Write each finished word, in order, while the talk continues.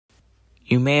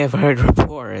You may have heard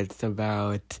reports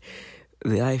about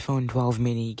the iPhone 12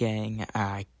 mini getting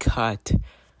cut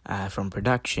from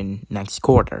production next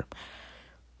quarter.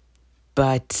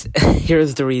 But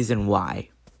here's the reason why.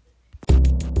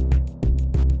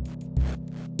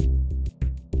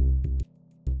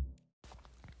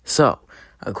 So,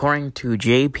 according to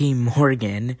JP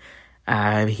Morgan,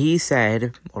 he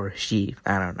said, or she,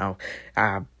 I don't know,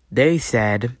 they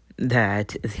said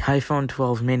that the iPhone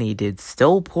 12 mini did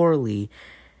so poorly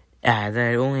that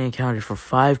it only accounted for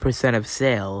 5% of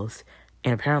sales,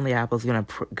 and apparently Apple's going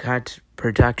to cut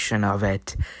production of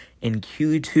it in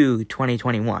Q2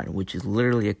 2021, which is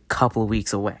literally a couple of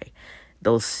weeks away.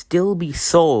 They'll still be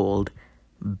sold,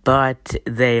 but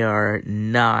they are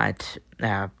not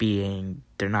being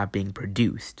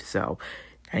produced. So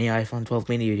any iPhone 12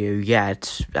 mini you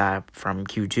get from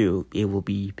Q2, it will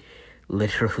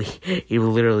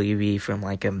literally be from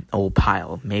like an old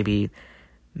pile. Maybe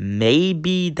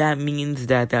that means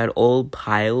that old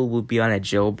pile will be on a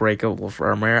jailbreakable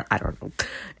firmware. I don't know.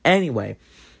 Anyway,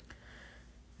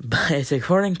 but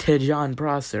according to Jon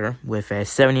Prosser, with a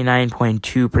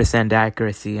 79.2%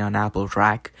 accuracy on Apple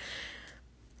Track,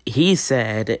 he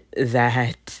said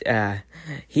that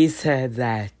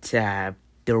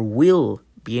there will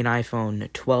be an iPhone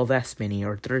 12s mini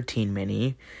or 13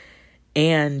 mini,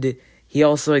 and he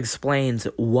also explains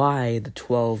why the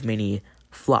 12 mini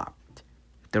flopped.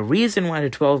 The reason why the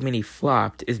 12 mini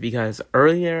flopped is because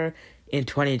earlier in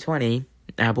 2020,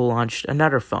 Apple launched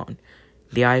another phone,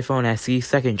 the iPhone SE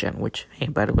 2nd Gen, which, hey,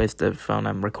 by the way, is the phone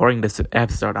I'm recording this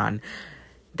episode on.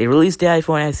 They released the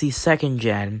iPhone SE 2nd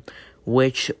Gen,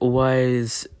 which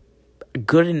was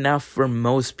good enough for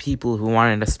most people who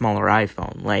wanted a smaller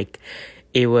iPhone. Like,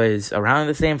 it was around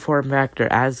the same form factor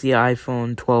as the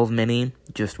iPhone 12 mini,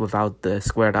 just without the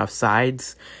squared off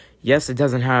sides. Yes, it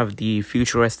doesn't have the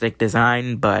futuristic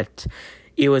design, but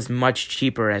it was much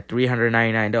cheaper at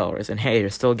 $399. And hey, you're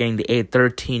still getting the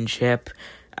A13 chip.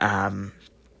 You're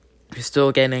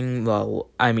still getting,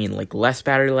 less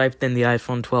battery life than the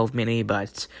iPhone 12 mini,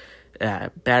 but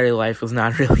battery life was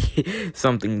not really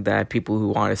something that people who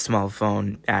want a small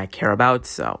phone care about.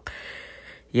 So,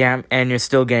 yeah, and you're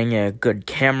still getting a good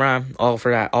camera, all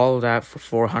of that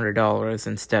for $400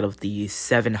 instead of the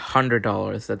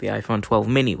 $700 that the iPhone 12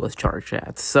 mini was charged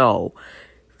at. So,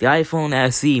 the iPhone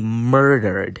SE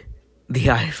murdered the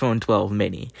iPhone 12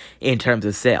 mini in terms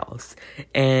of sales.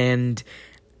 And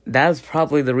that's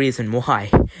probably the reason why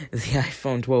the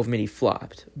iPhone 12 mini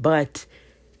flopped. But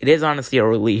it is honestly a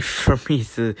relief for me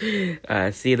to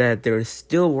see that they're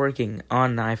still working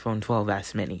on the iPhone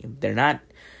 12s mini. They're not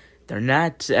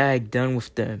done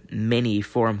with the mini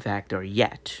form factor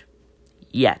yet,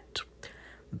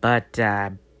 but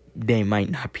they might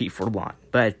not be for long.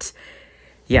 But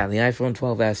yeah, the iPhone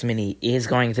 12s mini is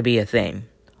going to be a thing,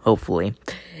 hopefully,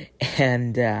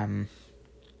 and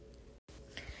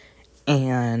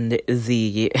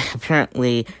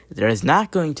apparently there is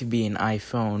not going to be an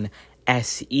iPhone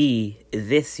SE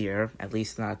this year, at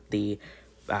least not the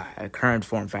current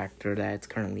form factor that it's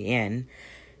currently in.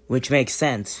 Which makes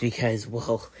sense because,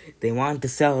 well, they want to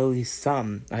sell at least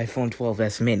some iPhone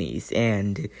 12s minis,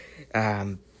 and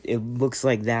it looks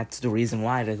like that's the reason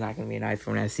why there's not going to be an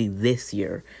iPhone SE this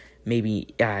year.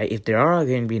 Maybe if there are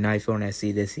going to be an iPhone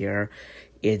SE this year,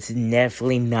 it's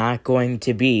definitely not going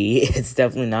to be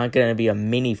a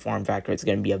mini form factor. It's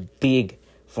going to be a big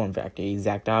form factor, the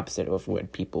exact opposite of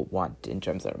what people want in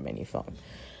terms of a mini phone.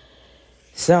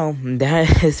 So,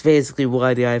 that is basically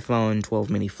why the iPhone 12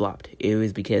 mini flopped. It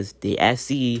was because the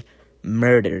SE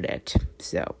murdered it.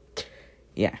 So,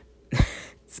 yeah.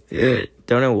 Don't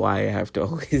know why I had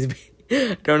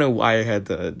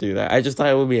to do that. I just thought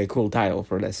it would be a cool title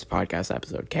for this podcast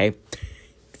episode, okay?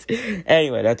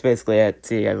 Anyway, that's basically it.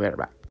 See you guys later. Bye.